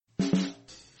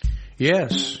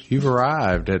Yes, you've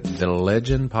arrived at the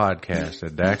Legend Podcast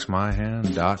at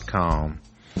DaxMyhan.com.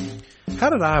 How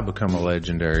did I become a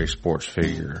legendary sports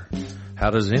figure? How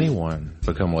does anyone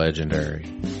become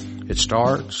legendary? It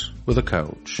starts with a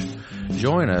coach.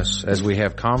 Join us as we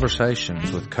have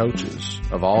conversations with coaches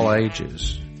of all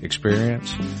ages,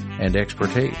 experience, and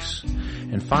expertise,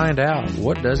 and find out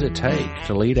what does it take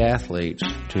to lead athletes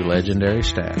to legendary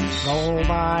status. Goal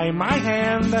by my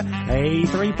hand, a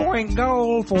 3-point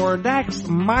goal for Dax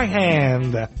my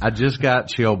hand. I just got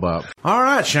chill bump. All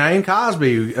right, Shane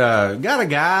Cosby, got a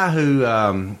guy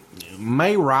who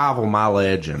may rival my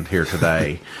legend here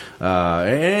today.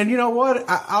 And you know what?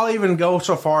 I'll even go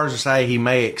so far as to say he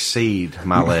may exceed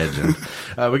my legend.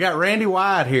 We got Randy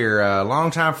White here,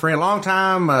 longtime friend,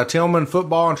 longtime Tillman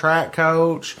football and track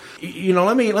coach. You know,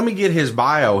 let me get his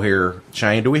bio here,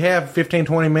 Shane. Do we have 15,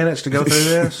 20 minutes to go through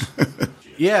this?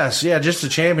 Yes, yeah, just the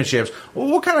championships. Well,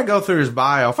 we'll kind of go through his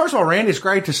bio. First of all, Randy, it's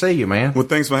great to see you, man. Well,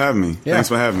 thanks for having me. Yeah. Thanks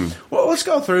for having me. Well, let's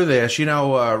go through this. You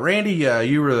know, Randy,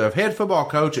 you were the head football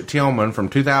coach at Tillman from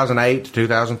 2008 to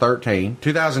 2013.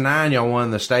 2009, y'all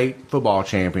won the state football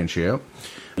championship.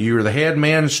 You were the head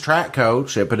men's track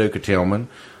coach at Paducah Tillman.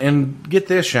 And get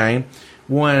this, Shane,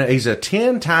 he's a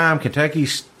 10-time Kentucky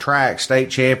track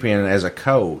state champion as a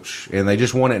coach, and they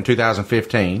just won it in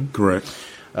 2015. Correct.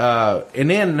 And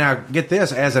then, now, get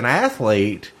this, as an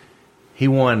athlete, he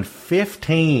won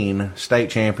 15 state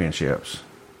championships.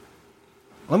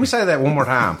 Let me say that one more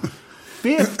time.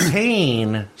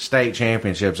 15 state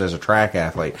championships as a track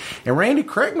athlete. And Randy,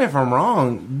 correct me if I'm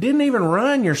wrong, didn't even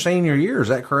run your senior year. Is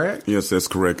that correct? Yes, that's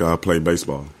correct. I played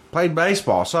baseball. Played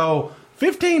baseball. So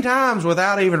 15 times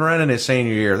without even running his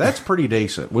senior year. That's pretty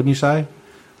decent, wouldn't you say?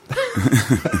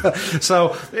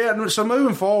 So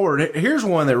moving forward, here's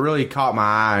one that really caught my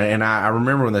eye, and I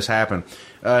remember when this happened.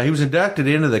 He was inducted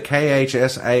into the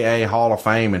KHSAA Hall of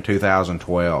Fame in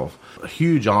 2012. A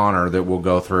huge honor that we'll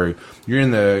go through. You're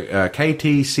in the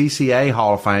KTCCA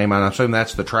Hall of Fame, and I assume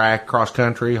that's the track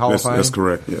cross-country Hall of Fame? That's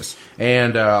correct, yes.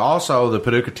 And also the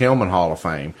Paducah Tillman Hall of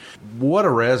Fame. What a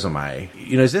resume.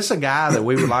 You know, is this a guy that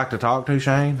we would like to talk to,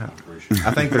 Shane?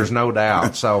 I think there's no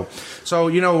doubt. So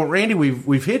you know, Randy,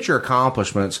 we've hit your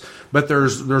accomplishments, but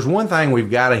there's one thing we've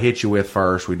got to hit you with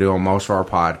first. We do on most of our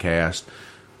podcasts.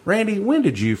 Randy, when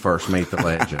did you first meet the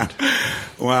legend?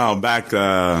 Wow, back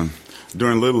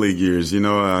during Little League years, you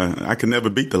know, I could never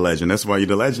beat the legend. That's why you're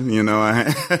the legend, you know.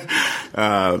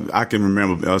 I can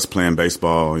remember us playing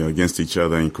baseball, you know, against each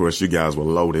other, and of course you guys were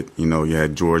loaded. You know, you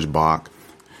had George Bach,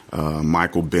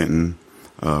 Michael Benton,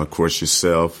 of course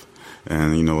yourself,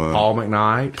 and you know Paul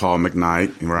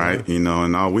McKnight, right? Yeah. You know,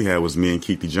 and all we had was me and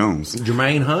Keithy Jones,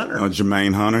 Jermaine Hunter, yeah,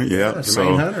 Jermaine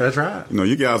Hunter, that's right. You know,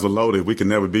 you guys were loaded. We could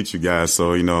never beat you guys,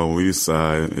 so you know, it was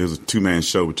a 2-man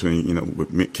show between, you know,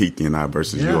 with Keithy and I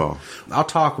versus you all. I'll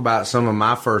talk about some of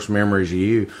my first memories of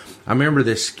you. I remember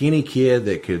this skinny kid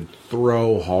that could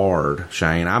throw hard,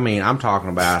 Shane. I mean, I'm talking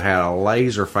about had a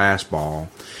laser fastball.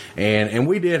 And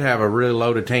we did have a really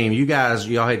loaded team. Y'all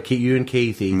had you and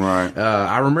Keithy. Right.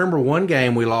 I remember one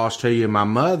game we lost to you. My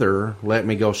mother let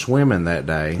me go swimming that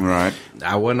day. Right.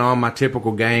 I wasn't on my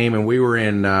typical game, and we were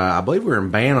in, I believe we were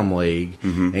in Bantam League.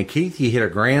 Mm-hmm. And Keithy hit a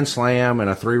grand slam and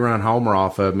a 3-run homer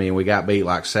off of me, and we got beat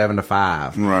like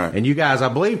 7-5. Right. And you guys, I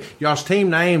believe y'all's team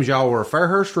names, y'all were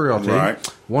Fairhurst Realty.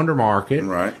 Right. Wonder Market,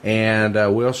 right, and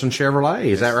Wilson Chevrolet.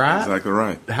 Is that right? Exactly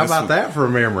right. How about that for a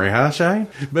memory, huh, Shane?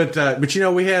 But you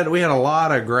know, we had a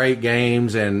lot of great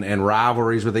games and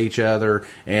rivalries with each other.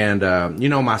 And you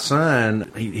know, my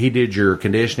son, he did your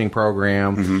conditioning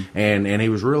program, mm-hmm. and he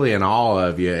was really in awe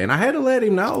of you. And I had to let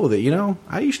him know that, you know,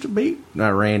 I used to beat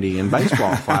Randy in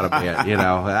baseball quite a bit. You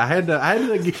know, I had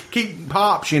to keep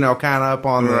Pops, you know, kind of up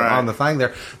on the thing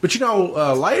there. But you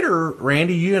know, later,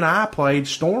 Randy, you and I played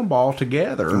Stormball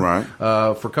together. Right.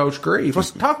 For Coach Grief.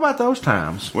 Let's talk about those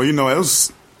times. Well, you know, it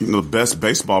was, you know, the best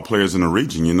baseball players in the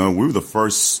region. You know, we were the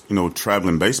first, you know,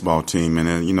 traveling baseball team. And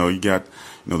then, you know, you got,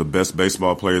 you know, the best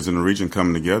baseball players in the region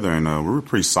coming together. And we were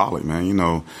pretty solid, man. You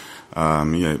know,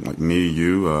 yeah, like me,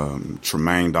 you,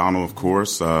 Tremaine Donald, of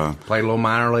course. Played a little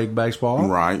minor league baseball.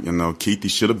 Right. You know, Keithy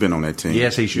should have been on that team.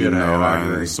 Yes, he should have. I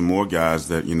agree. Some more guys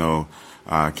that, you know,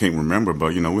 I can't remember,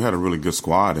 but, you know, we had a really good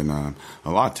squad and a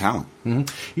lot of talent.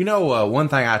 Mm-hmm. You know, one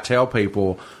thing I tell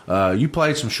people, you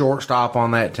played some shortstop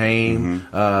on that team,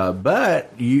 mm-hmm.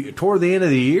 But toward the end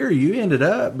of the year, you ended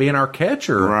up being our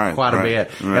catcher quite a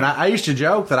bit. Right. And I used to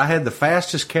joke that I had the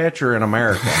fastest catcher in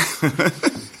America.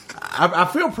 I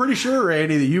feel pretty sure,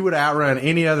 Randy, that you would outrun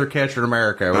any other catcher in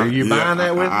America. Are you buying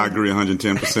that with me? I agree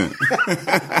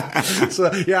 110%.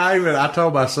 So, yeah, I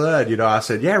told my son, I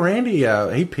said, yeah, Randy,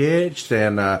 he pitched.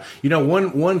 And,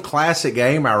 one classic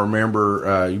game I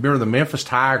remember, you remember the Memphis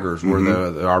Tigers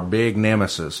were our big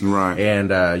nemesis. Right.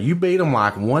 And you beat them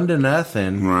like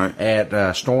 1-0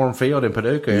 at Storm Field in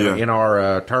Paducah in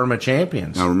our tournament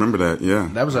champions. I remember that, yeah.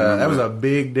 That was a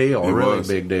big deal, a really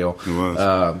big deal. It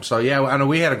was. So, yeah, I know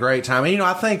we had a great time. And,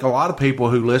 I think a lot of people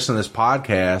who listen to this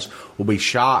podcast will be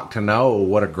shocked to know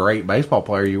what a great baseball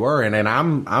player you were. And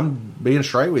I'm being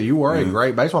straight with you. You were a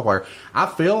great baseball player. I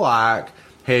feel like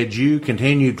had you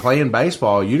continued playing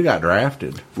baseball, you'd have got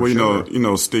drafted. Well,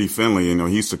 sure. Steve Finley,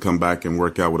 he used to come back and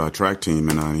work out with our track team.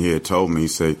 And he had told me, he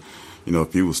said,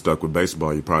 if you were stuck with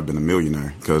baseball, you'd probably been a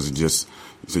millionaire because it just –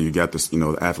 so you got this,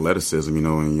 athleticism,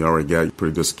 and you already got a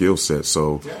pretty good skill set.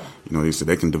 So, he said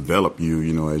they can develop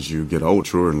you, as you get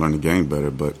older and learn the game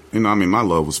better. But, my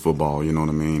love was football, you know what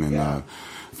I mean? And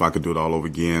if I could do it all over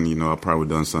again, I probably would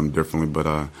have done something differently. But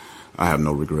I have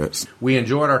no regrets. We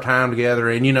enjoyed our time together.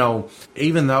 And,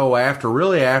 even though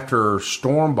after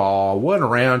Storm Ball, I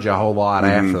wasn't around you a whole lot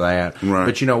after that. Right.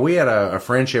 But, we had a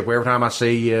friendship. Every time I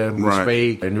see you, we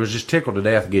speak. And it was just tickled to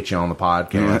death to get you on the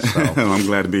podcast. So. I'm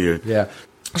glad to be here. Yeah.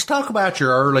 Let's talk about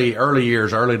your early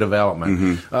years, early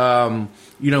development.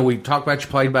 We talked about you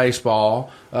played baseball.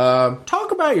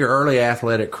 Talk about your early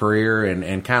athletic career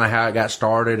and kind of how it got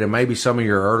started, and maybe some of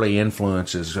your early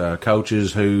influences,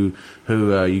 coaches who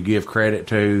you give credit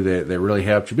to that really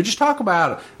helped you. But just talk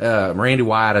about Randy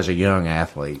White as a young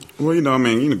athlete. Well,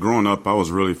 growing up, I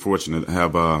was really fortunate to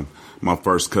have my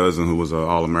first cousin who was an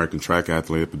All-American track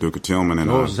athlete at Paducah Tillman.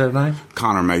 And, what was his name?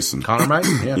 Connor Mason. Connor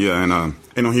Mason, yeah. Yeah,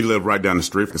 and he lived right down the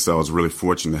street, so I was really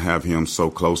fortunate to have him so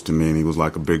close to me, and he was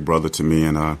like a big brother to me.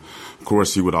 And, of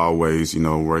course, he would always,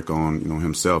 work on,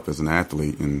 himself as an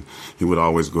athlete, and he would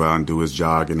always go out and do his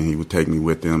jogging, and he would take me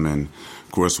with him. And,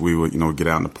 of course, we would, get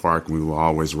out in the park, and we would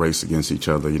always race against each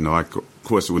other. Of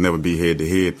course, it would never be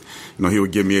head-to-head. He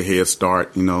would give me a head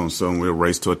start, so we would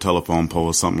race to a telephone pole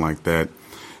or something like that.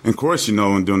 And of course,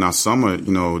 during our summer,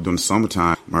 during the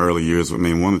summertime, my early years,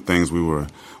 one of the things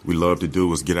we loved to do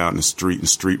was get out in the street and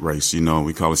street race.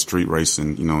 We call it street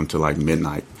racing, until like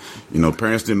midnight.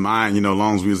 Parents didn't mind, as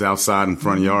long as we was outside in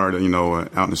front yard, out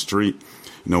in the street.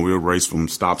 We would race from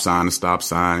stop sign to stop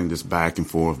sign, just back and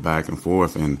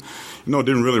forth. And,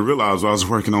 didn't really realize I was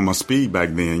working on my speed back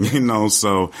then,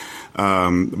 so,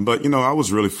 but, I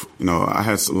was really, I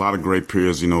had a lot of great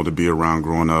peers, to be around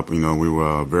growing up. We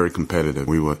were very competitive.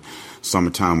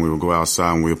 Summertime, we would go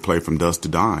outside and we would play from dusk to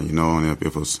dawn, and if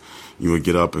it was, you would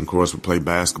get up and, of course, we'd play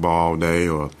basketball all day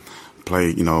or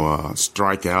play,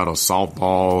 strikeout or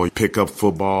softball, pick up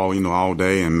football, all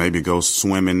day, and maybe go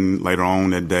swimming later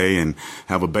on that day and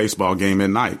have a baseball game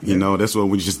at night. That's what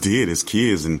we just did as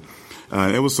kids. And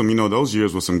it was some, those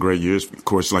years were some great years. Of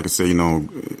course, like I say,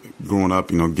 growing up,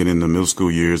 getting into middle school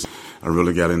years, I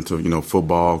really got into,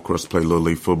 football. Of course, played Little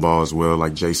League football as well,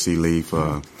 like J.C. Leaf,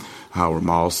 Howard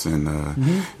Moss, and I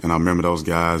remember those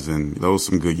guys, and those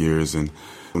were some good years. And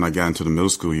when I got into the middle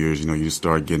school years, you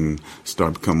start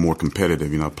become more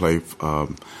competitive. I played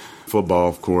football,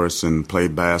 of course, and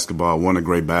played basketball. I wasn't a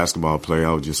great basketball player.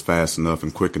 I was just fast enough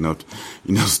and quick enough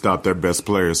to, stop their best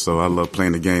players. So I love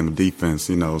playing the game of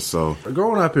defense, so.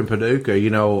 Growing up in Paducah,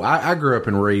 I grew up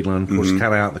in Reedland, which is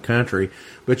kind of out in the country.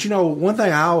 But, one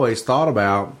thing I always thought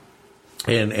about,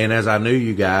 and as I knew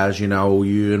you guys,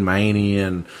 you and Maney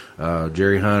and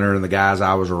Jerry Hunter and the guys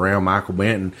I was around, Michael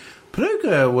Benton,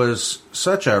 Paducah was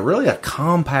such a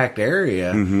compact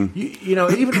area. Even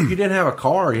if you didn't have a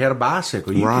car, you had a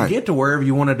bicycle. You could get to wherever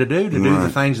you wanted to do the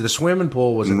things. The swimming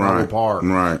pool was at Noble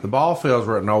Park. The ball fields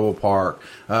were at Noble Park.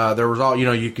 There was all,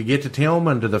 you could get to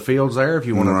Tillman, to the fields there if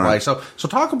you wanted to play. So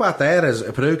talk about that as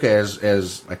Paducah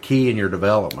as a key in your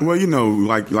development. Well,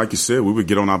 like you said, we would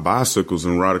get on our bicycles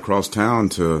and ride across town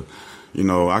to,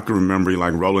 I can remember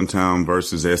like Rolling Town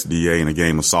versus SDA in a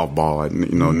game of softball at,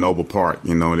 Noble Park.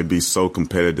 It'd be so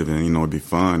competitive and, it'd be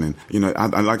fun. And,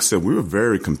 I like I said, we were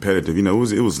very competitive.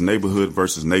 It was neighborhood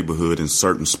versus neighborhood in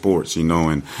certain sports,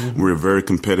 and we were very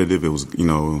competitive. It was,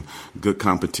 good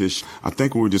competition. I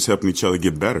think we were just helping each other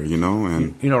get better,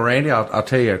 and. Randy, I'll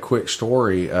tell you a quick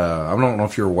story. I don't know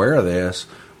if you're aware of this,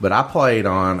 but I played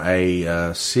on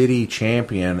a city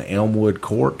champion Elmwood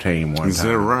Court team one time. Is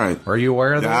that right? Are you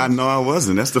aware of that? Yeah, no, I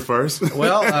wasn't. That's the first.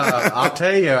 Well, I'll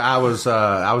tell you, I was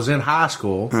in high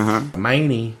school.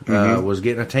 Maney was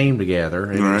getting a team together,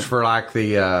 and it was for like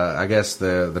the I guess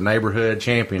the neighborhood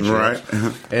championships.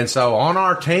 Right. And so on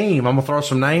our team, I'm gonna throw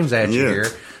some names at you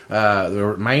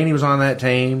here. Maney was on that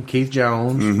team. Keith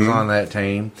Jones was on that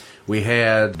team. we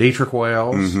had Dietrich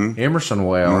Wells, Emerson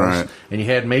Wells, and you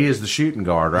had me as the shooting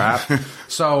guard, right?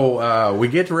 So we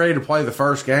get ready to play the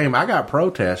first game. I got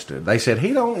protested. They said,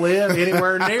 he don't live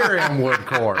anywhere near Elmwood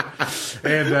Court.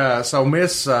 And so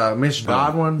Miss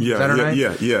Godwin, is that her name?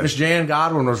 Yeah. Miss Jan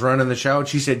Godwin was running the show, and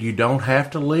she said, you don't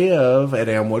have to live at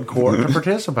Elmwood Court to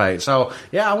participate. So,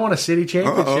 I won a city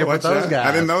championship with those guys.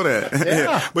 I didn't know that.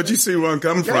 Yeah. But you see where I'm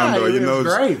coming from, though. It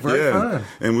was great. Very fun.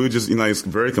 And we were just, it's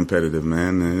very competitive,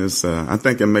 man. And it's, I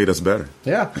think it made us better.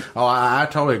 Yeah. Oh, I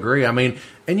totally agree. I mean,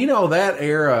 and that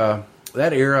era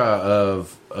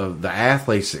of the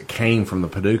athletes that came from the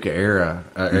Paducah area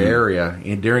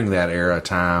during that era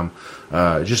time,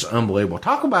 just unbelievable.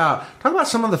 Talk about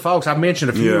some of the folks. I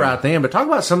mentioned a few right then, but talk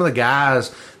about some of the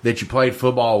guys that you played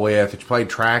football with, that you played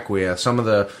track with, some of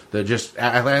the just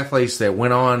athletes that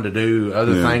went on to do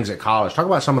other things at college. Talk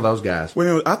about some of those guys.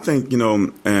 Well, I think,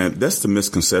 and that's the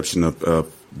misconception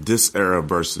of this era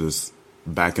versus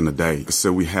back in the day.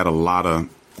 So we had a lot of,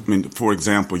 for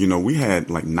example, we had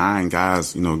like 9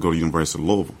 guys, go to the University of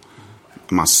Louisville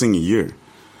my senior year.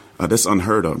 That's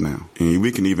unheard of now. And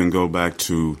we can even go back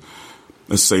to,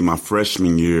 let's say, my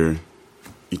freshman year.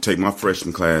 You take my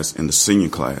freshman class and the senior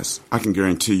class, I can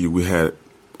guarantee you we had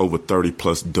over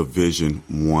 30-plus Division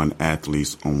I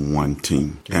athletes on one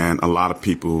team. And a lot of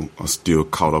people are still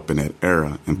caught up in that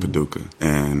era in Paducah.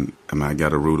 And I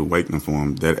got a rude awakening for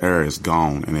them. That era is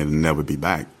gone, and it'll never be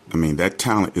back. That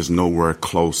talent is nowhere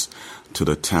close to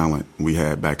the talent we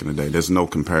had back in the day. There's no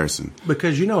comparison.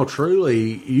 Because,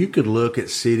 truly, you could look at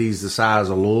cities the size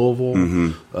of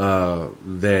Louisville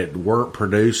that weren't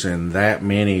producing that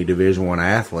many Division I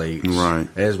athletes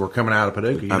as we're coming out of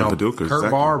Paducah. Paducah, Kurt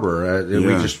Barber, we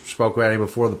just spoke about him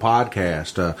before the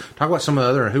podcast. Talk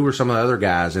about who were some of the other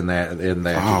guys in that.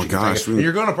 Oh, gosh. And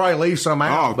you're going to probably leave some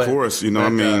out. Oh, of course.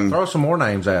 Throw some more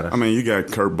names at us. You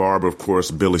got Kurt Barber, of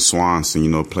course, Billy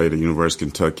Swanson, played at University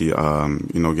of Kentucky.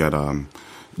 Got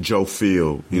Joe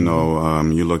Field, you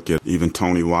look at even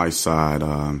Tony Whiteside,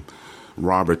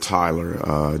 Robert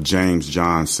Tyler, James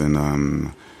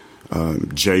Johnson,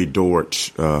 Jay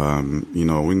Dortch, we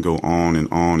can go on and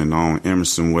on and on.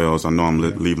 Emerson Wells, I know I'm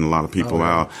leaving a lot of people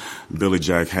out. Billy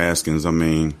Jack Haskins,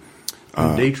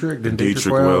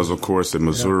 Dietrich Wells, of course, at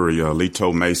Missouri,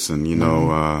 Leto Mason,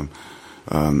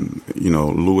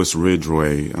 Louis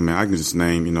Ridgway. I can just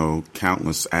name,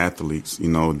 countless athletes,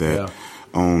 that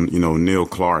on, Neil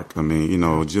Clark.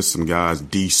 Just some guys,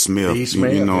 D. Smith,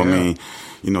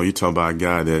 you talk about a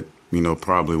guy that,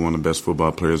 probably one of the best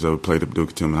football players ever played at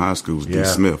Paducah Tillman High School was D.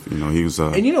 Smith. He was,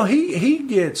 and he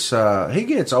gets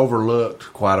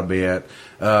overlooked quite a bit.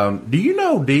 Do you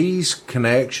know D's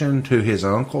connection to his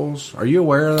uncles? Are you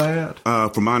aware of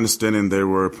that? From my understanding, they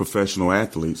were professional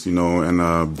athletes,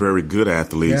 and very good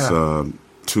athletes.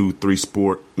 2-3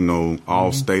 sport,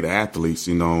 all-state athletes,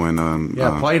 and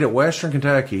played at Western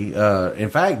Kentucky. In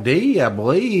fact, D, I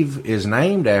believe, is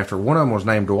named after one of them was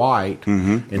named Dwight,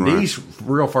 and D's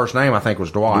real first name I think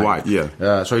was Dwight.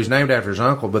 So he's named after his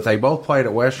uncle. But they both played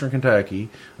at Western Kentucky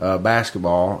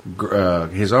basketball.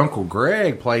 His uncle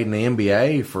Greg played in the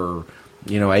NBA for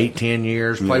 8-10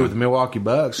 years. Played with the Milwaukee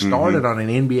Bucks. Started on an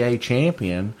NBA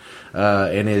champion.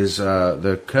 And his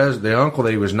the uncle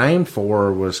that he was named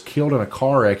for was killed in a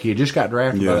car wreck. He had just got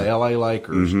drafted by the L.A.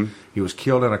 Lakers. He was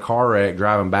killed in a car wreck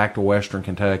driving back to Western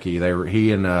Kentucky.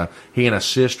 He and a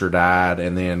sister died,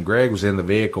 and then Greg was in the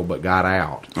vehicle but got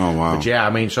out. Oh wow!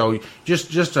 But so and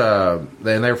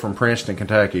they were from Princeton,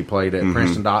 Kentucky. Played at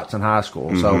Princeton Dotson High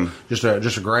School. So just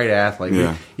a great athlete.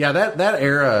 That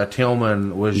era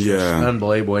Tillman was just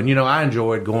unbelievable. And I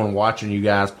enjoyed going and watching you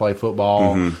guys play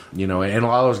football. And a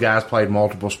lot of those guys played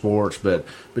multiple sports, but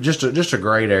just a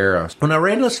great era. Well, now,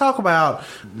 Randy, let's talk about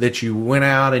that. You went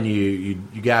out and you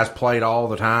guys played all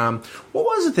the time. What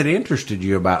was it that interested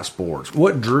you about sports?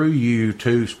 What drew you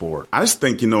to sport? I just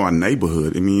think, our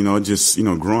neighborhood.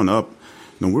 Growing up,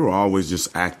 we were always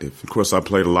just active. Of course, I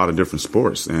played a lot of different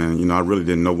sports, and, I really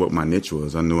didn't know what my niche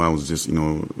was. I knew I was just,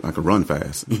 I could run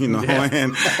fast, and,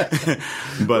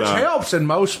 but, which helps in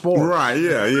most sports. Right,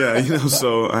 yeah.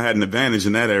 So I had an advantage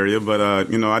in that area, but,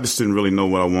 I just didn't really know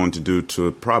what I wanted to do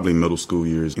to probably middle school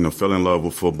years. Fell in love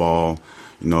with football,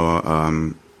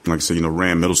 like I said,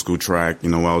 ran middle school track,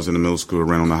 while I was in the middle school,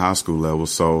 ran on the high school level.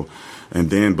 So, and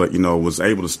then, but, was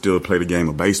able to still play the game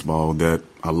of baseball that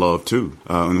I love too,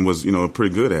 and was,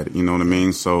 pretty good at it, you know what I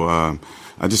mean? So, I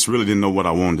just really didn't know what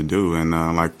I wanted to do. And,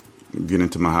 getting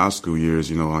into my high school years,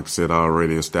 like I said, I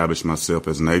already established myself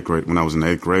as when I was in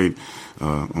 8th grade,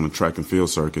 on the track and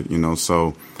field circuit,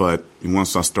 so, but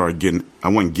once I started I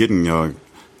wasn't getting,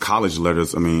 college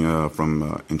letters. I mean,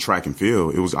 from in track and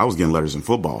field, I was getting letters in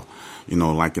football. You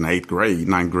know, like in 8th grade,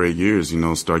 9th grade years. You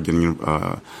know, started getting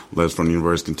letters from the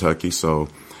University of Kentucky. So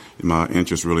my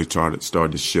interest really started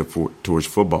to shift towards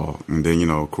football. And then, you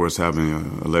know, of course, having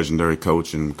a legendary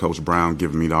coach and Coach Brown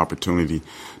giving me the opportunity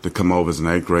to come over as an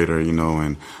 8th grader, you know,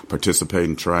 and participate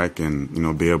in track and, you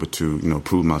know, be able to, you know,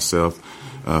 prove myself.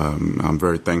 I'm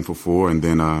very thankful for. And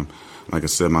then, like I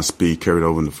said, my speed carried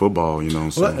over into football, you know.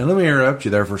 So. Let me interrupt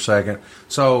you there for a second.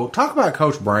 So talk about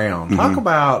Coach Brown. Mm-hmm. Talk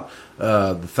about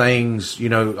the things, you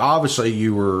know, obviously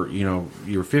you were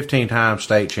 15-time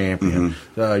state champion.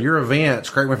 Mm-hmm. Your events,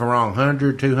 correct me if I'm wrong,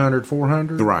 100, 200,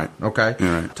 400? Right. Okay.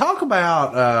 Yeah, right. Talk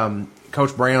about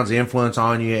Coach Brown's influence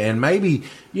on you, and maybe,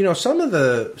 you know, some of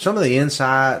the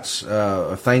insights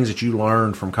of things that you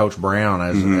learned from Coach Brown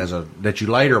as that you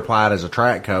later applied as a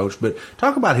track coach. But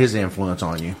talk about his influence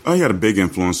on you. He had a big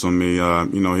influence on me.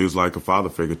 You know, he was like a father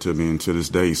figure to me, and to this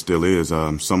day he still is.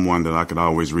 Someone that I could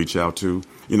always reach out to.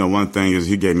 You know, one thing is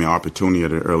he gave me an opportunity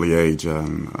at an early age. I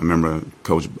remember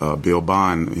Coach Bill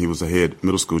Bond. He was a head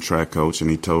middle school track coach,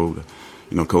 and he told,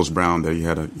 you know, Coach Brown that he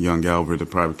had a young gal that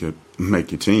probably could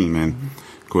make your team. And,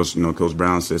 of course, you know, Coach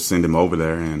Brown said send him over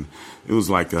there. And it was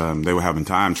like they were having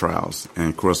time trials. And,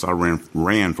 of course, I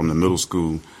ran from the middle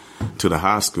school to the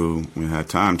high school. We had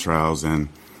time trials. And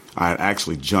I had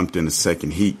actually jumped in the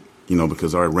second heat, you know,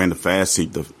 because I already ran the fast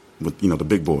heat with, you know, the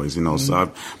big boys, you know. Mm-hmm. So I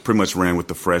pretty much ran with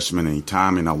the freshmen and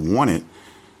time, and I won it.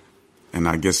 And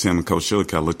I guess him and Coach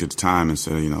Chillicott looked at the time and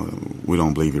said, you know, we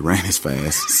don't believe he ran as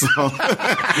fast. So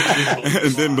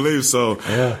and didn't believe so.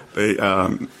 Yeah.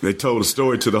 They told a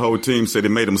story to the whole team, said they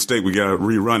made a mistake, we got to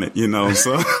rerun it, you know.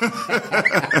 So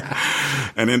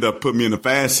and ended up putting me in the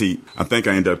fast heat. I think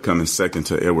I ended up coming second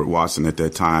to Edward Watson at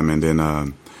that time, and then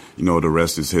you know, the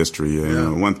rest is history. Yeah.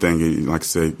 And one thing, like I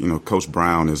said, you know, Coach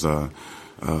Brown is an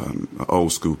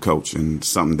old school coach, and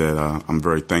something that I'm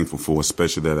very thankful for,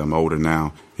 especially that I'm older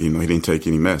now. You know, he didn't take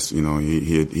any mess. You know,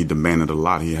 he demanded a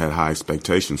lot. He had high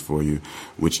expectations for you,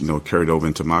 which, you know, carried over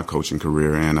into my coaching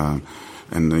career. And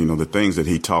you know, the things that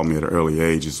he taught me at an early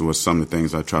age was some of the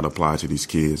things I try to apply to these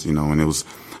kids, you know, and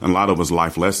a lot of it was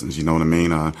life lessons, you know what I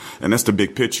mean? And that's the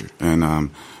big picture. And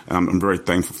I'm very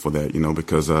thankful for that, you know,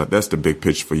 because that's the big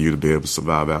picture for you to be able to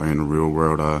survive out here in the real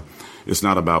world. It's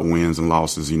not about wins and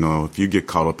losses. You know, if you get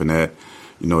caught up in that,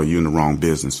 you know, you're in the wrong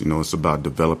business. You know, it's about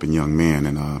developing young men.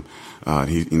 And,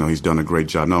 he's done a great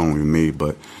job, not only with me,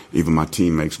 but even my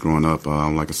teammates growing up.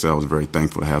 Like I said, I was very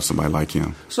thankful to have somebody like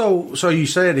him. So you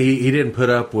said he didn't put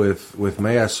up with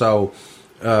mess. So,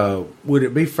 would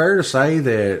it be fair to say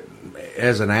that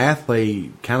as an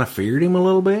athlete kind of feared him a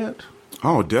little bit?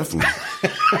 Oh, definitely.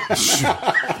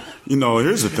 You know,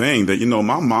 here's the thing that, you know,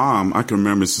 my mom, I can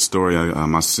remember this story,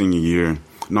 my junior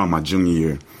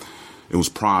year. It was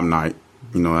prom night.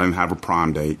 You know, I didn't have a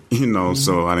prom date, you know,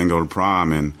 so I didn't go to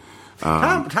prom. And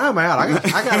time out.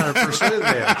 I got to pursue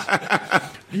this.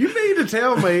 You need to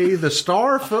tell me the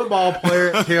star football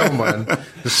player at Tillman,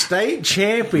 the state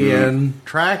champion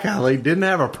track athlete, didn't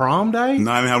have a prom date?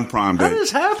 No, I didn't have a prom date. How did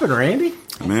this happen, Randy?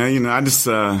 Man, you know, I just,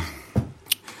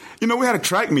 you know, we had a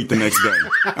track meet the next day.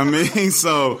 I mean,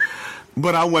 so,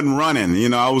 but I wasn't running. You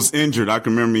know, I was injured. I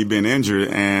can remember me being injured,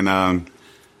 and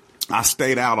I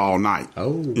stayed out all night.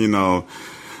 Oh. You know,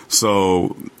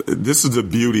 so this is the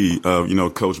beauty of, you know,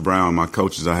 Coach Brown, my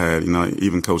coaches I had, you know,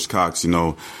 even Coach Cox. You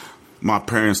know, my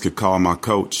parents could call my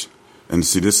coach and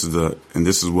see this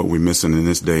is what we're missing in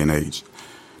this day and age.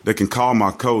 They can call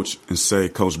my coach and say,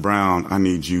 Coach Brown, I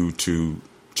need you to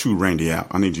chew Randy out.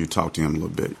 I need you to talk to him a little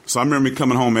bit. So I remember me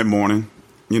coming home that morning,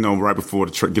 you know, right before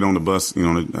get on the bus, you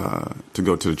know, to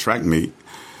go to the track meet.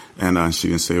 And she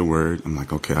didn't say a word. I'm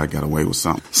like, okay, I got away with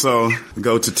something. So I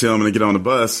go to Tillman and get on the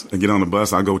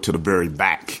bus. I go to the very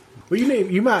back. Well,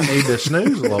 you might need to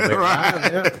snooze a little bit,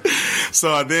 right? Yeah.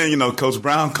 So then, you know, Coach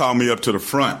Brown called me up to the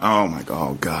front. Oh my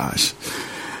God, oh gosh.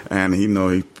 And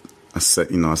I sat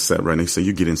right, and he said,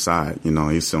 you get inside. You know,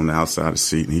 he's on the outside of the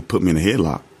seat, and he put me in a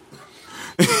headlock.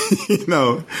 You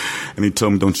know, and he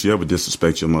told me, don't you ever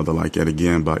disrespect your mother like that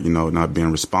again, but, you know, not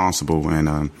being responsible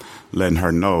and letting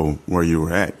her know where you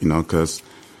were at, you know, because,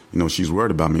 you know, she's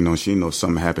worried about me. You know, she knows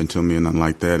something happened to me and nothing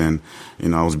like that. And, you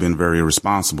know, I was being very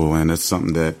irresponsible. And that's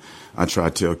something that I try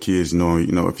to tell kids, you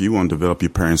know, if you want to develop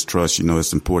your parents' trust, you know,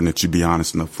 it's important that you be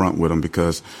honest and upfront with them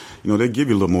because, you know, they give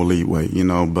you a little more leeway, you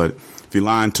know, but if you're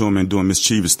lying to them and doing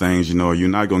mischievous things, you know, you're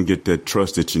not going to get that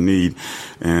trust that you need.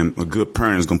 And a good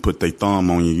parent is going to put their thumb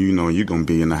on you. You know, you're going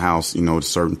to be in the house, you know, at a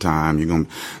certain time.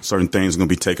 Certain things are going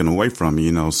to be taken away from you,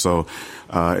 you know. So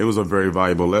it was a very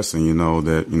valuable lesson, you know,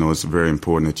 that, you know, it's very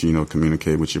important that you know,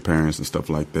 communicate with your parents and stuff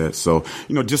like that. So,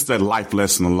 you know, just that life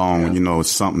lesson alone, you know, is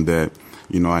something that,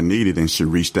 you know, I needed, and she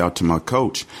reached out to my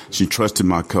coach. She trusted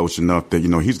my coach enough that, you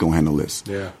know, he's going to handle this.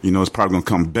 Yeah. You know, it's probably going to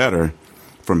come better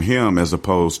from him as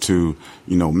opposed to,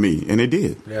 you know, me. And it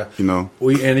did. Yeah. You know.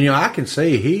 And, you know, I can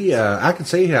see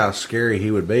how scary he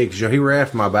would be because, you know, he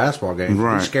refed my basketball games.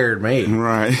 Right. He scared me.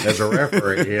 Right. As a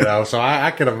referee, you know. So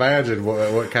I can imagine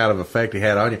what kind of effect he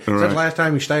had on you. Right. Was that the last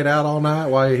time you stayed out all night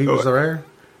while he was there?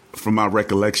 From my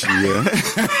recollection, yeah.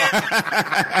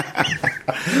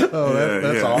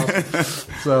 That's awesome.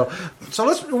 So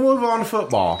let's move on to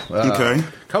football. Okay.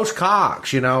 Coach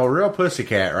Cox, you know, a real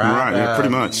pussycat, right? Right, yeah, pretty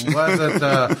much. Wasn't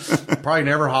probably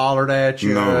never hollered at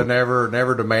you, no.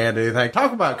 never demanded anything.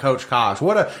 Talk about Coach Cox.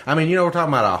 I mean, you know, we're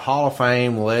talking about a Hall of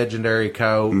Fame legendary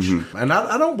coach, and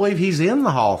I don't believe he's in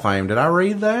the Hall of Fame. Did I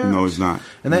read that? No, he's not.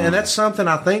 And that's something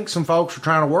I think some folks are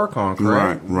trying to work on.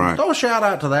 Correct? Right. Throw a shout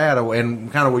out to that,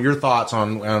 and kind of your thoughts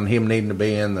on him needing to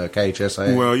be in the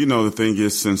KHSA. Well, you know, the thing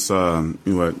is, since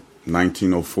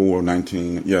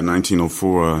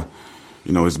 1904,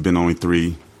 you know, it's been only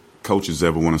 3 coaches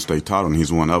ever won a state title, and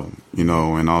he's one of them, you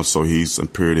know, and also he's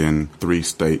appeared in 3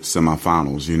 state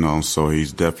semifinals, you know, so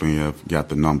he's definitely got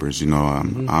the numbers, you know.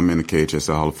 I'm in the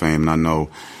KHSA Hall of Fame, and I know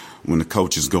when the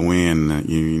coaches go in,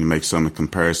 you make some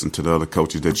comparison to the other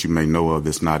coaches that you may know of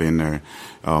that's not in there.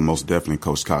 Most definitely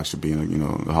Coach Cox should be in, you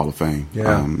know, the Hall of Fame.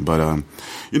 Yeah.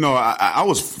 You know, I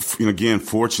was, you know, again,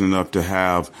 fortunate enough to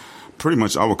have pretty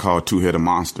much I would call a 2-headed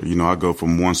monster. You know, I go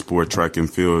from one sport, track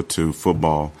and field, to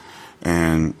football.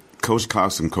 And Coach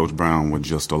Cox and Coach Brown were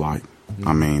just alike.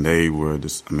 I mean, they were the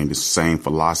same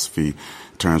philosophy in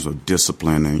terms of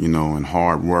discipline and, you know, and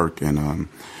hard work and,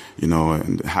 you know,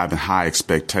 and having high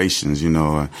expectations, you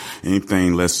know,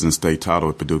 anything less than state title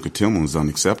at Paducah Tillman was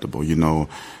unacceptable, you know.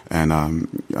 And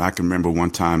I can remember one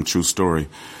time, true story,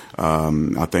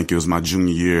 I think it was my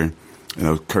junior year, you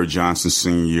know, Kurt Johnson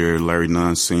senior year, Larry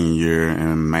Nunn senior year,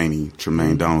 and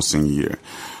Tremaine Donald senior year.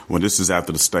 Well, this is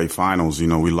after the state finals. You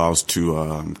know, we lost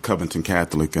to Covington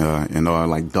Catholic in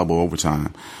like double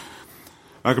overtime.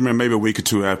 I can remember maybe a week or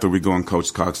 2 after we go in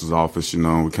Coach Cox's office, you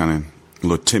know, we kind of a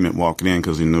little timid walking in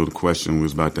because he knew the question we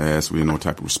was about to ask. We didn't know what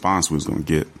type of response we was going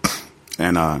to get.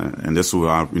 And this is where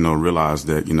I, you know, realized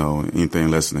that, you know, anything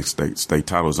less than a state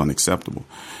title is unacceptable.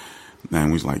 And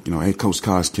we was like, you know, hey, Coach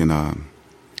Cox, can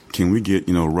we get,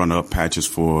 you know, run-up patches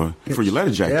for your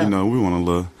letter jacket? Yeah. You know, we want a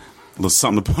little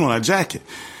something to put on our jacket.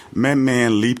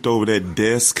 Man leaped over that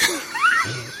desk.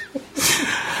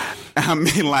 I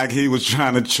mean, like he was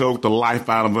trying to choke the life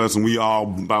out of us, and we all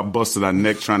about busted our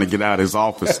neck trying to get out of his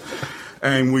office.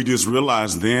 And we just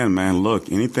realized then, man,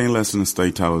 look, anything less than a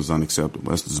state title is unacceptable.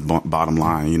 That's just bottom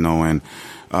line, you know. And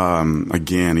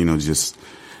again, you know, just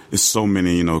there's so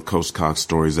many, you know, Coach Cox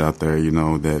stories out there, you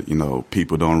know, that, you know,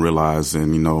 people don't realize.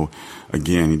 And, you know,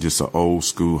 again, he's just an old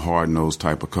school, hard nosed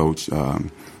type of coach.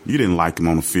 You didn't like him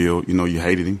on the field, you know, you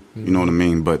hated him, you know what I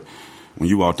mean? But when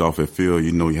you walked off that field,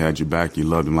 you know he had your back. You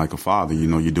loved him like a father. You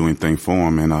know, you do anything for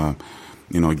him. And,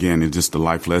 you know, again, it's just the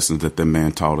life lessons that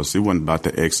man taught us. It wasn't about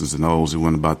the X's and O's. It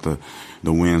wasn't about the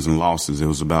wins and losses. It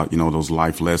was about, you know, those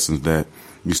life lessons that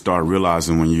you start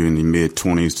realizing when you're in the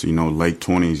mid-20s to, you know, late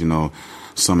 20s, you know,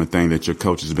 some of the things that your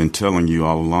coach has been telling you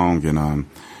all along.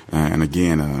 And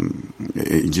again,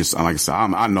 it just, like I said,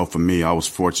 I know for me, I was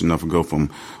fortunate enough to go from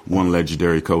one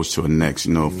legendary coach to the next,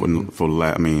 you know, for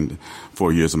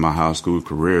 4 years of my high school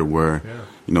career where,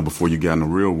 you know, before you got in the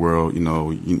real world, you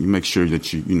know, you make sure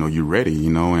that you know, you're ready, you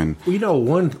know. And well, you know,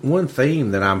 one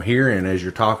theme that I'm hearing as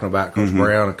you're talking about Coach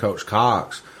Brown and Coach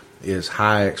Cox is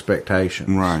high expectations.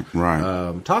 Right.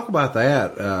 Talk about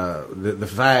that, the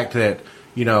fact that,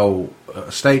 you know, a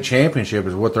state championship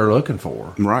is what they're looking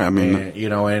for. Right. I mean, and, you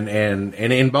know, and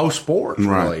in both sports,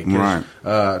 really. Right.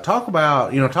 Talk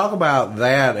about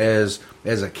that as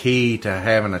a key to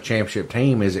having a championship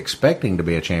team is expecting to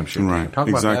be a championship team. Talk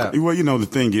about that. Well, you know, the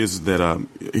thing is that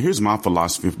here's my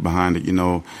philosophy behind it, you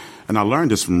know, and I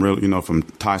learned this from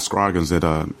Ty Scroggins at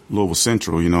Louisville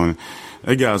Central, you know, and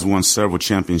that guy's won several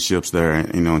championships there,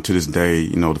 you know, and to this day,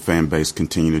 you know, the fan base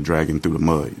continue to drag him through the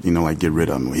mud, you know, like get rid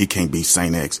of him. He can't beat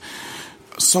St. X.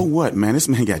 So what, man? This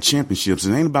man got championships.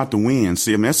 It ain't about the win.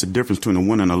 See, I mean, that's the difference between a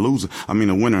winner and a loser. I mean,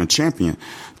 a winner and a champion.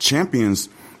 Champions,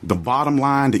 the bottom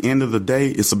line, the end of the day,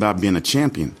 it's about being a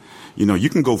champion. You know, you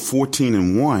can go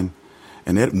 14-1,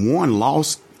 and that one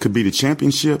loss could be the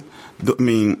championship. I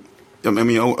mean,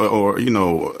 or you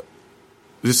know,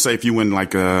 just say if you win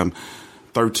like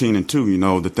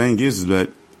 13-2, the thing is that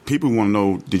people want to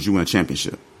know, did you win a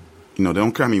championship? They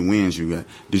don't care how many wins you got.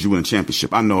 Did you win a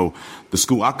championship? I know the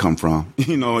school I come from,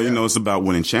 it's about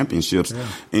winning championships. Yeah.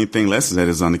 Anything less than that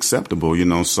is unacceptable,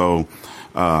 So,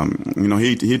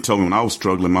 he told me when I was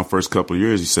struggling my first couple of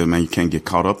years, he said, man, you can't get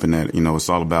caught up in that. It's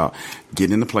all about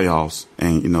getting in the playoffs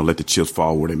and, let the chips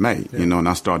fall where they may, and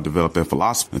I started developing that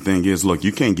philosophy. The thing is, look,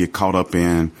 you can't get caught up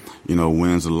in,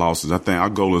 wins or losses. I think our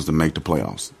goal is to make the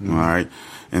playoffs. Mm-hmm. All right.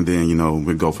 And then,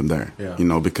 we go from there,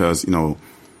 because,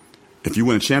 if you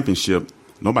win a championship,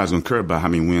 nobody's going to care about how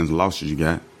many wins and losses you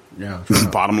got. Yeah.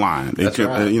 Bottom line. That's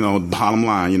right. Bottom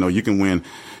line, you can win,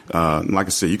 like I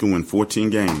said, you can win 14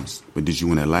 games, but did you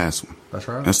win that last one? That's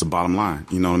right. That's the bottom line.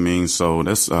 You know what I mean? So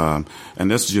that's, and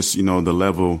that's just, the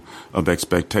level of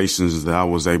expectations that I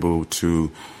was able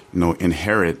to,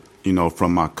 inherit,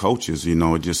 from my coaches.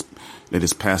 They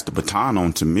just passed the baton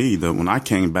on to me that when I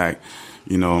came back,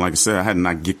 like I said, I had to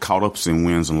not get caught up in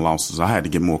wins and losses. I had to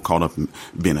get more caught up in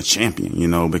being a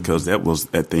champion, because that was,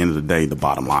 at the end of the day, the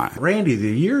bottom line. Randy, the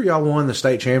year y'all won the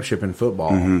state championship in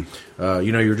football,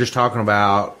 you were just talking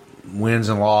about wins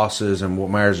and losses and what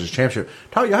matters is championship.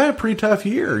 Y'all had a pretty tough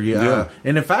year. Yeah.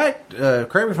 And in fact,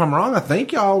 correct me if I'm wrong, I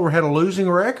think y'all had a losing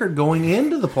record going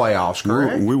into the playoffs,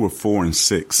 correct? We were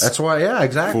 4-6. That's why, yeah,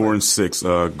 exactly.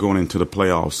 4-6 going into the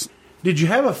playoffs. Did you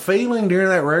have a feeling during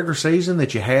that regular season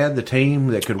that you had the team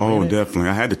that could win? Oh,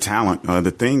 definitely. I had the talent. The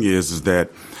thing is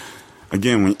that,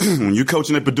 again, when you're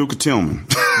coaching at Paducah Tillman,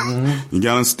 you got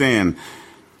to understand,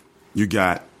 you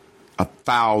got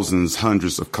thousands,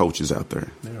 hundreds of coaches out there.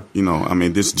 Yeah.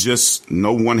 There's just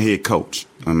no one head coach.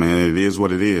 It is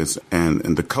what it is.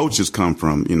 And the coaches come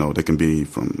from, they can be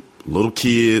from little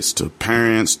kids to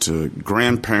parents to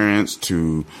grandparents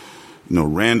to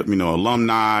random,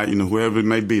 alumni, whoever it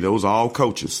may be, those are all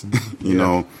coaches,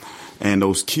 know, and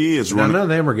those kids none of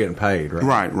them are getting paid,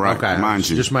 right? Right. Okay. Mind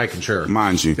you. Just making sure.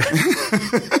 Mind you.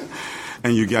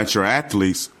 And you got your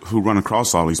athletes who run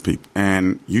across all these people,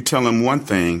 and you tell them one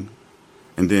thing,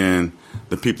 and then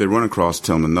the people they run across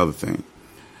tell them another thing.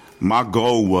 My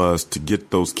goal was to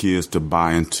get those kids to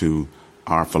buy into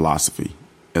our philosophy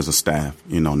as a staff,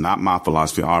 not my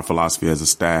philosophy, our philosophy as a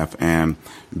staff, and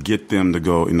get them to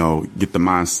go, get the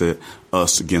mindset,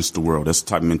 us against the world. That's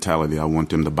the type of mentality I want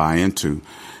them to buy into.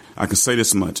 I can say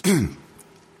this much.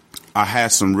 I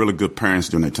had some really good parents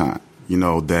during that time,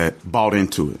 that bought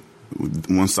into it.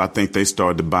 Once I think they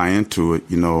started to buy into it,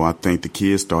 I think the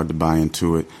kids started to buy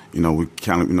into it. We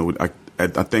kind of,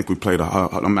 I think we played,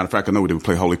 a matter of fact, I know we did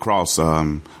play Holy Cross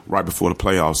right before the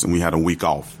playoffs, and we had a week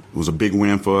off. It was a big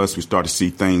win for us. We started to see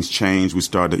things change. We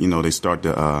started, they started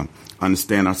to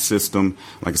understand our system.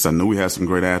 Like I said, I knew we had some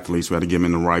great athletes. We had to get them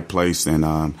in the right place. And,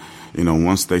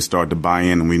 once they started to buy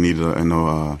in and we needed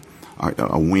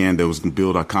a win that was going to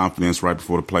build our confidence right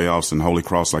before the playoffs, and Holy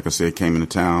Cross, like I said, came into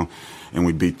town and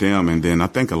we beat them. And then I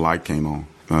think a light came on.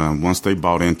 Once they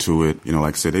bought into it,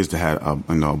 like I said, they just had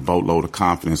a boatload of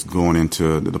confidence going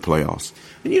into the playoffs.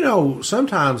 And,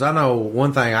 sometimes I know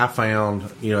one thing I found,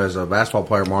 as a basketball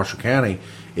player in Marshall County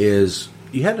is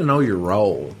you had to know your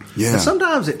role. Yeah. And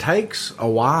sometimes it takes a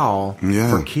while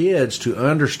for kids to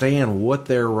understand what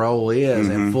their role is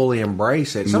and fully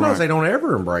embrace it. Sometimes they don't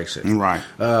ever embrace it. Right.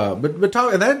 But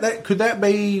talk, that could that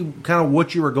be kind of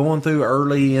what you were going through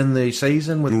early in the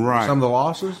season with some of the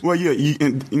losses? Well, yeah,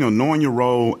 knowing your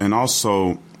role, and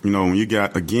also, when you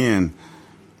got, again,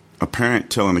 a parent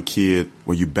telling a kid,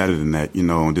 well, you're better than that,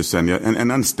 and this and that. And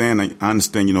I understand,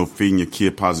 feeding your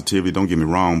kid positivity, don't get me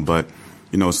wrong, but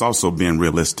it's also being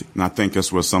realistic. And I think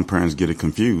that's where some parents get it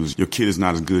confused. Your kid is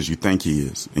not as good as you think he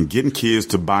is. And getting kids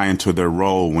to buy into their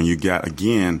role when you got,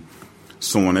 again,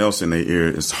 someone else in their ear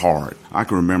is hard. I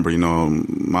can remember,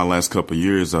 my last couple of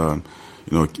years,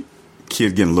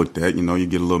 kids getting looked at, you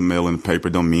get a little mail in the paper,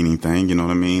 don't mean anything, you know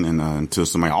what I mean? And until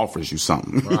somebody offers you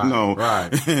something, Right.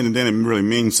 And then it really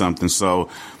means something. So,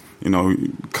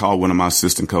 call one of my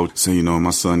assistant coaches, say, my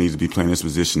son needs to be playing this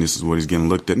position. This is what he's getting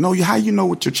looked at. No, how you know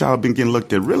what your child been getting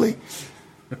looked at? Really?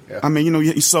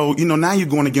 Yeah. So, now you're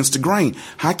going against the grain.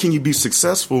 How can you be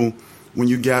successful when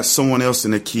you got someone else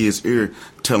in the kid's ear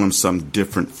telling them something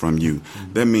different from you?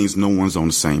 Mm-hmm. That means no one's on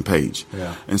the same page.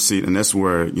 Yeah. And that's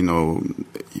where,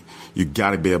 you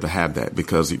got to be able to have that,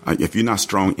 because if you're not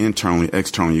strong internally,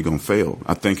 externally, you're going to fail.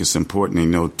 I think it's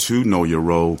important, to know your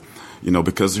role,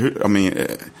 because,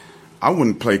 I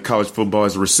wouldn't play college football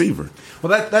as a receiver.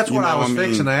 Well, that's what I was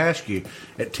fixing to ask you.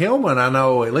 At Tillman, I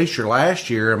know at least your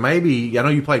last year, and maybe I know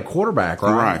you played quarterback,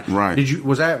 right? Right.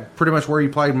 Was that pretty much where you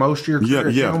played most of your career?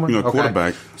 Yeah, at Tillman?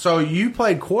 Quarterback. So you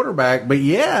played quarterback, but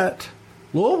yet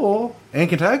Louisville and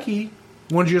Kentucky,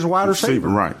 wanted you as a wide receiver.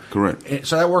 Right, correct.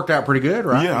 So that worked out pretty good,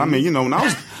 right? Yeah, I mean, when I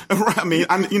was,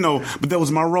 but that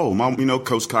was my role.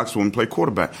 Coach Cox wanted to play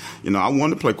quarterback. I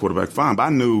wanted to play quarterback fine, but I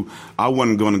knew I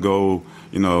wasn't going to go,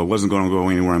 wasn't going to go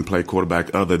anywhere and play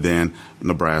quarterback other than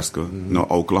Nebraska,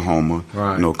 Oklahoma,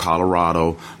 right.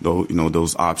 Colorado,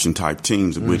 those option type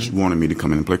teams which wanted me to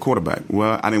come in and play quarterback.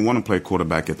 Well, I didn't want to play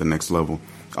quarterback at the next level.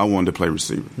 I wanted to play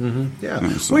receiver. Yeah,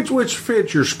 which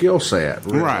fits your skill set,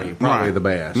 really, right? Probably the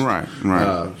best, right.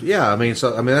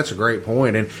 That's a great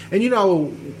point. And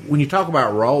when you talk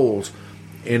about roles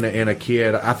in a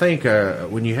kid, I think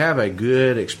when you have a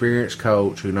good, experienced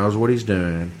coach who knows what he's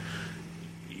doing,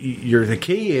 the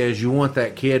key is you want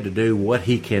that kid to do what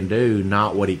he can do,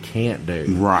 not what he can't do.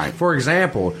 Right. For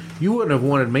example, you wouldn't have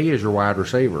wanted me as your wide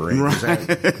receiver. Right? Is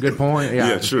that a good point?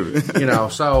 Yeah, true.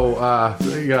 So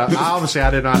obviously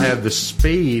I did not have the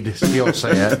speed skill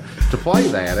set to play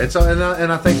that,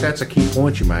 and I think that's a key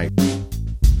point you make.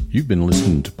 You've been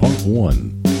listening to part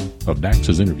 1 of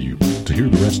Dax's interview. To hear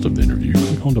the rest of the interview,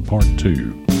 click on to part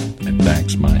 2 at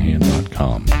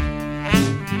daxmyhand.com.